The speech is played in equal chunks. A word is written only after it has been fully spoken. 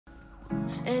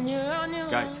and you're on your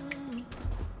Guys. own.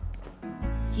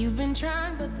 You've been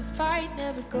trying, but the fight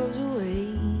never goes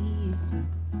away.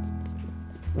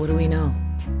 What do we know?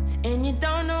 And you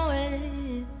don't know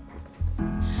it.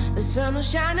 The sun will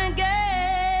shine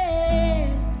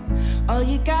again. All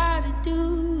you gotta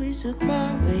do is look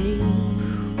my way.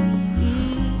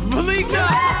 Malika!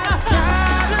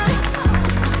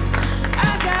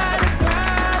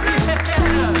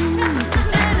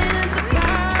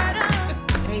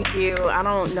 Thank you. I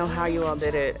don't know how you all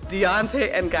did it.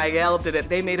 Deontay and Gael did it.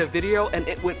 They made a video and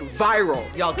it went viral.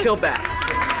 Y'all killed that.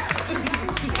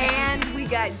 And we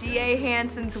got D.A.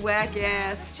 Hanson's whack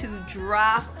ass to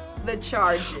drop the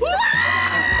charges. What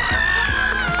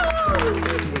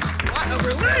a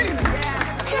relief!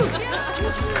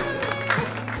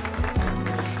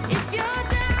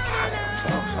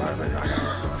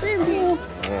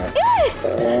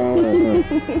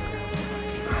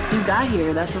 You got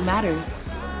here, that's what matters.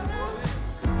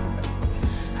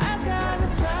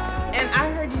 And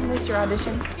I heard you missed your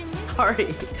audition.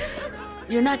 Sorry.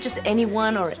 You're not just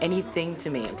anyone or anything to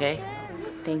me, okay?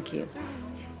 Thank you.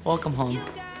 Welcome home.